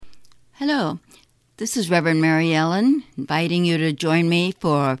Hello, this is Reverend Mary Ellen, inviting you to join me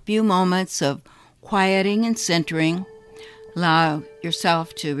for a few moments of quieting and centering. Allow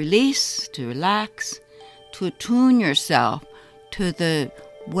yourself to release, to relax, to attune yourself to the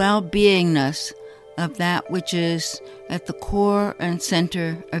well-beingness of that which is at the core and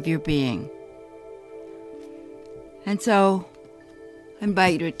center of your being. And so, I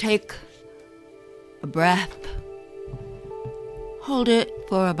invite you to take a breath. Hold it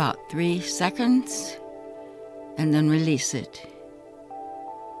for about 3 seconds and then release it.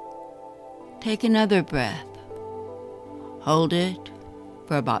 Take another breath. Hold it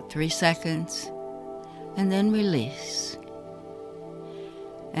for about 3 seconds and then release.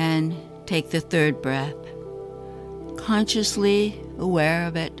 And take the third breath, consciously aware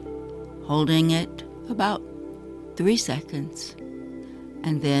of it, holding it about 3 seconds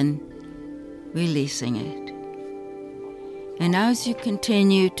and then releasing it. And as you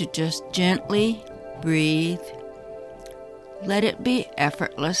continue to just gently breathe, let it be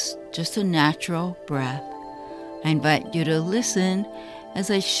effortless, just a natural breath. I invite you to listen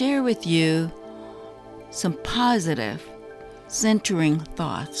as I share with you some positive, centering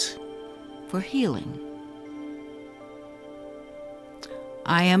thoughts for healing.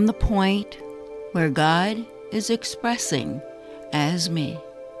 I am the point where God is expressing as me.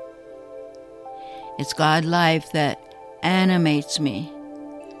 It's God life that animates me,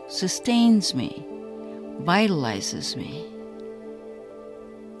 sustains me, vitalizes me.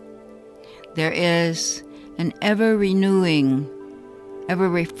 There is an ever-renewing,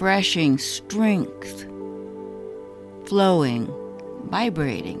 ever-refreshing strength flowing,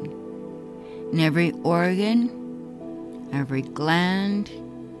 vibrating in every organ, every gland,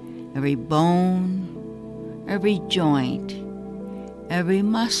 every bone, every joint, every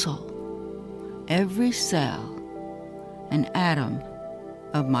muscle, every cell, an atom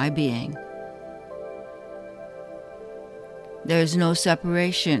of my being. There is no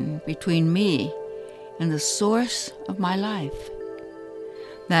separation between me and the source of my life.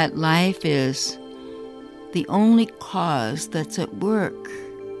 That life is the only cause that's at work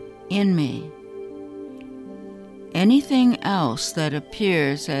in me. Anything else that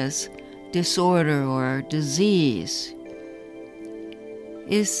appears as disorder or disease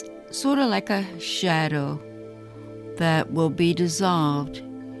is sort of like a shadow that will be dissolved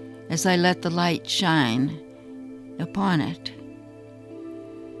as I let the light shine upon it.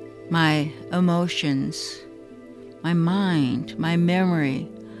 My emotions, my mind, my memory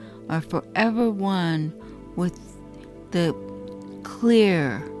are forever one with the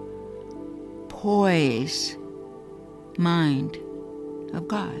clear, poised mind of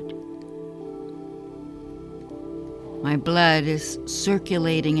God. My blood is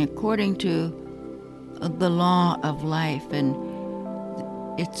circulating according to the law of life, and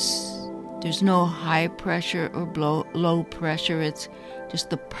there's no high pressure or low pressure. It's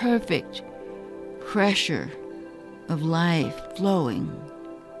just the perfect pressure of life flowing.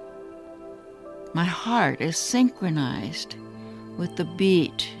 My heart is synchronized with the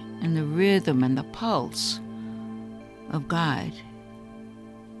beat and the rhythm and the pulse of God.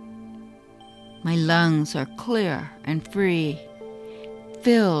 My lungs are clear and free,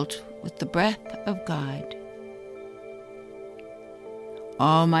 filled with the breath of God.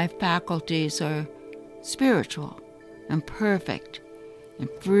 All my faculties are spiritual and perfect and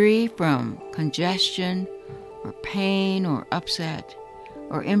free from congestion or pain or upset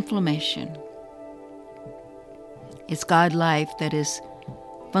or inflammation. It's God life that is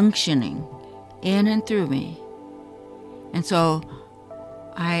functioning in and through me. And so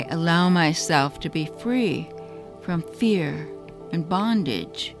I allow myself to be free from fear and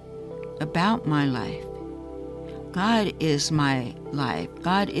bondage about my life. God is my life.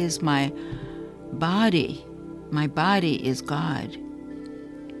 God is my body. My body is God.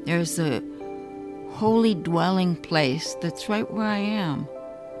 There's a holy dwelling place that's right where I am,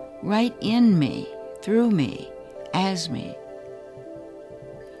 right in me, through me, as me.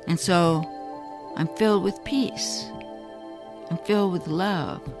 And so I'm filled with peace. I'm filled with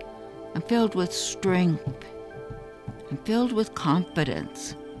love. I'm filled with strength. I'm filled with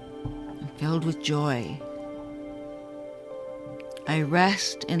confidence. I'm filled with joy. I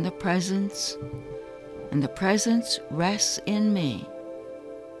rest in the presence, and the presence rests in me.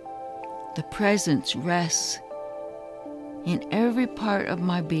 The presence rests in every part of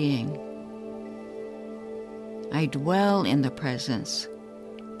my being. I dwell in the presence.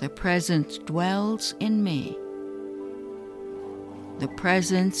 The presence dwells in me. The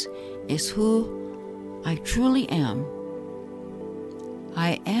presence is who I truly am.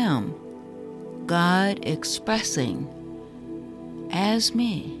 I am God expressing as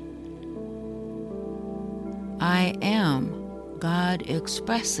me. I am God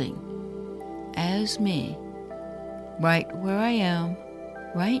expressing as me, right where I am,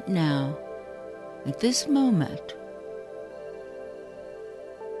 right now, at this moment.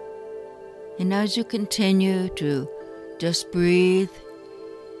 And as you continue to just breathe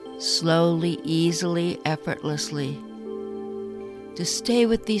slowly, easily, effortlessly, just stay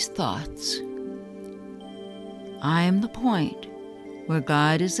with these thoughts. I am the point where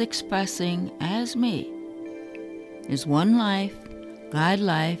God is expressing as me. There's one life, God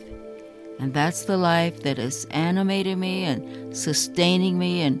life, and that's the life that is animating me and sustaining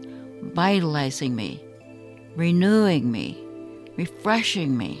me and vitalizing me, renewing me,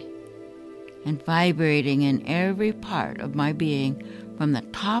 refreshing me, and vibrating in every part of my being, from the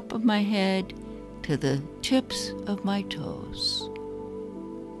top of my head to the tips of my toes.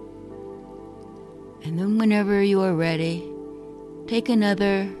 And then whenever you are ready, take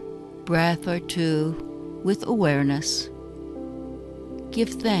another breath or two with awareness. Give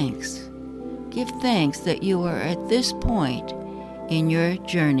thanks. Give thanks that you are at this point in your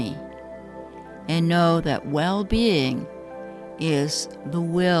journey, and know that well-being is the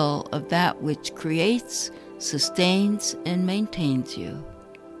will of that which creates, sustains, and maintains you.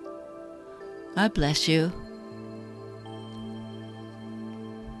 God bless you.